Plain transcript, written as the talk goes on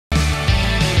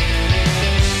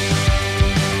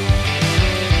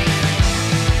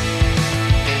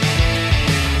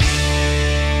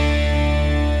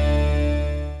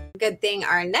good thing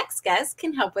our next guest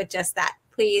can help with just that.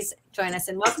 Please join us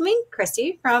in welcoming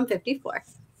Kristie from 50 Floor.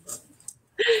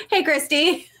 Hey,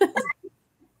 Kristie.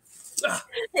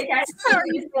 Hey, guys. How are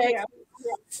you today?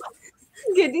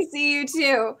 Good to see you,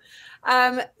 too.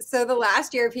 So the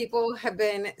last year, people have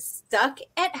been stuck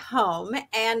at home,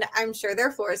 and I'm sure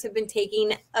their floors have been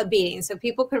taking a beating. So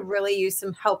people could really use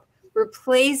some help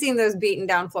replacing those beaten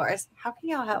down floors. How can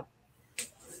y'all help?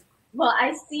 Well,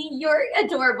 I see your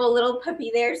adorable little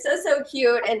puppy there. So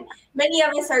cute. And many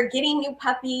of us are getting new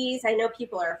puppies. I know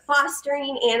people are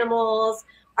fostering animals.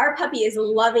 Our puppy is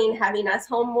loving having us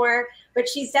home more, but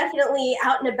she's definitely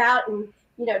out and about and,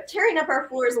 you know, tearing up our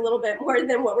floors a little bit more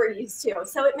than what we're used to.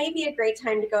 So it may be a great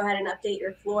time to go ahead and update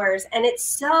your floors. And it's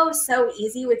so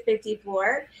easy with 50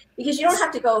 Floor because you don't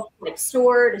have to go like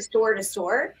store to store to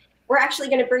store. We're actually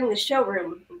going to bring the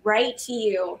showroom right to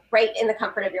you, right in the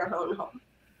comfort of your own home.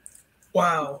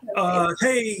 Wow.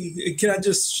 Hey, can I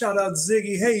just shout out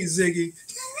Ziggy? Hey, Ziggy.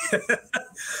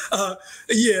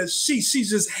 Yeah, she's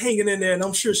just hanging in there, and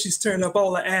I'm sure she's tearing up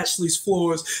all of Ashley's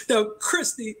floors. Now,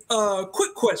 Kristie,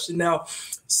 quick question now.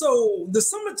 So the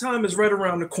summertime is right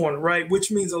around the corner, right? Which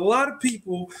means a lot of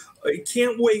people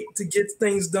can't wait to get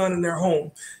things done in their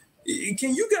home.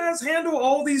 Can you guys handle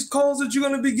all these calls that you're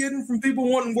going to be getting from people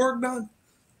wanting work done?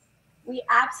 We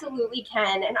absolutely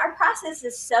can. And our process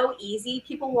is so easy.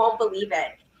 People won't believe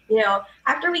it. You know,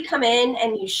 after we come in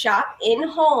and you shop in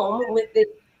home with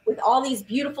all these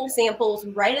beautiful samples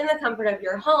right in the comfort of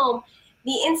your home,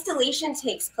 the installation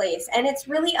takes place. And it's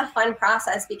really a fun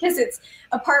process because it's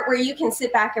a part where you can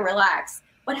sit back and relax.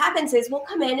 What happens is we'll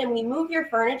come in and we move your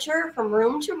furniture from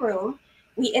room to room.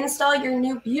 We install your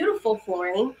new beautiful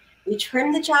flooring. We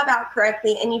trim the job out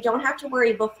correctly, and you don't have to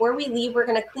worry. Before we leave, we're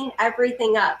going to clean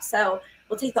everything up. So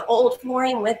we'll take the old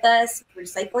flooring with us,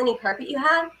 recycle any carpet you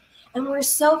have, and we're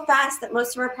so fast that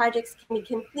most of our projects can be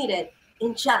completed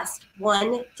in just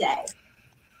one day.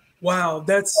 Wow,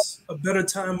 that's a better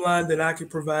timeline than I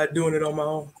could provide doing it on my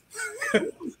own.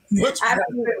 Much better.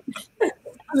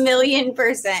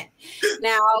 1,000,000%.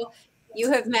 Now, you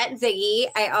have met Ziggy.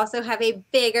 I also have a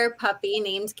bigger puppy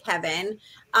named Kevin.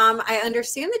 I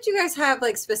understand that you guys have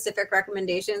like specific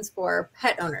recommendations for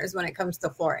pet owners when it comes to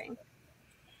flooring.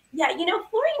 Yeah, you know,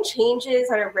 flooring changes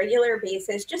on a regular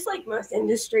basis, just like most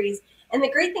industries. And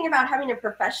the great thing about having a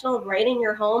professional right in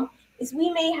your home is we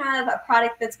may have a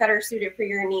product that's better suited for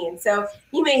your needs. So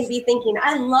you may be thinking,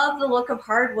 I love the look of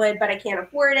hardwood, but I can't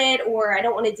afford it, or I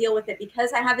don't want to deal with it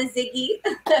because I have a Ziggy.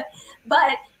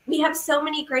 But we have so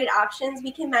many great options.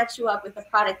 We can match you up with a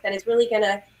product that is really going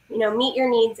to, you know, meet your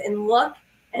needs in look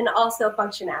and also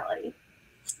functionality.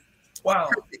 Wow.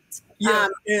 Perfect. Yeah,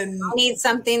 and I need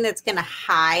something that's going to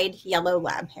hide yellow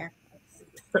lab hair.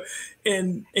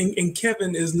 And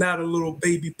Kevin is not a little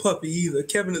baby puppy either.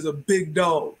 Kevin is a big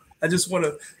dog. I just want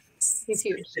to. He's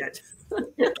huge.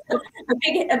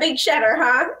 a big shedder,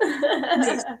 huh?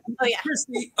 Oh yeah.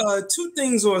 Kristie, two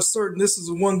things are certain. This is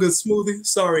a one good smoothie.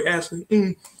 Sorry, Ashley.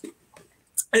 And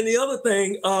the other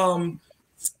thing,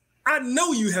 I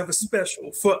know you have a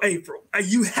special for April.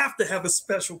 You have to have a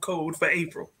special code for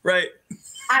April, right?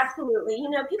 Absolutely. You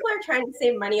know, people are trying to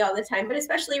save money all the time, but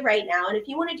especially right now. And if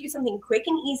you want to do something quick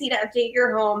and easy to update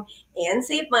your home and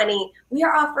save money, we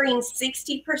are offering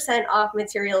 60% off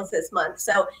materials this month.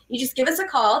 So you just give us a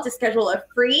call to schedule a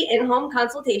free in-home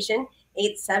consultation,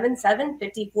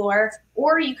 877-50-FLOOR,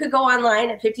 or you could go online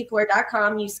at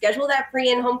 50floor.com. You schedule that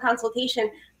free in-home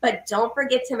consultation, but don't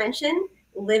forget to mention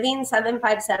Living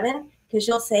 757 because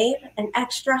you'll save an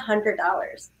extra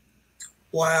 $100.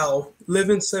 Wow.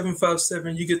 Living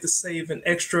 757, you get to save an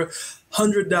extra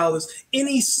 $100.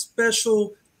 Any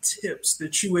special tips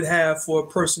that you would have for a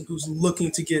person who's looking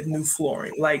to get new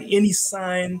flooring? Like any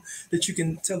sign that you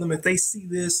can tell them if they see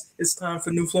this, it's time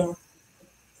for new flooring?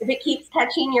 If it keeps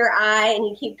touching your eye and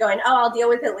you keep going, oh, I'll deal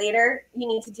with it later, you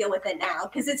need to deal with it now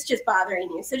because it's just bothering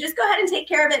you. So just go ahead and take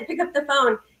care of it. Pick up the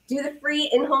phone, do the free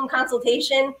in-home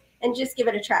consultation, and just give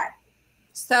it a try.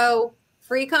 So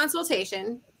free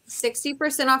consultation,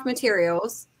 60% off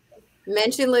materials,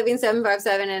 mention Living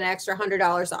 757 and an extra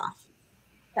 $100 off.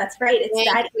 That's right. It's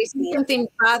that easy. Something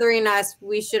bothering us,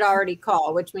 we should already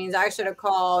call, which means I should have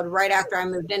called right after I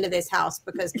moved into this house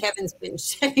because Kevin's been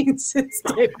shedding since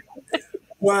day.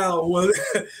 Wow. Well,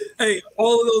 hey,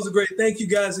 all of those are great. Thank you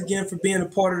guys again for being a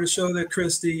part of the show there,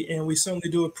 Kristie. And we certainly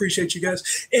do appreciate you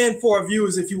guys. And for our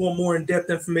viewers, if you want more in-depth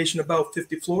information about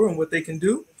 50 Floor and what they can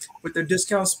do with their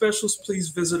discount specials, please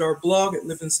visit our blog at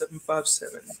Living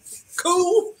 757.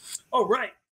 Cool. All right.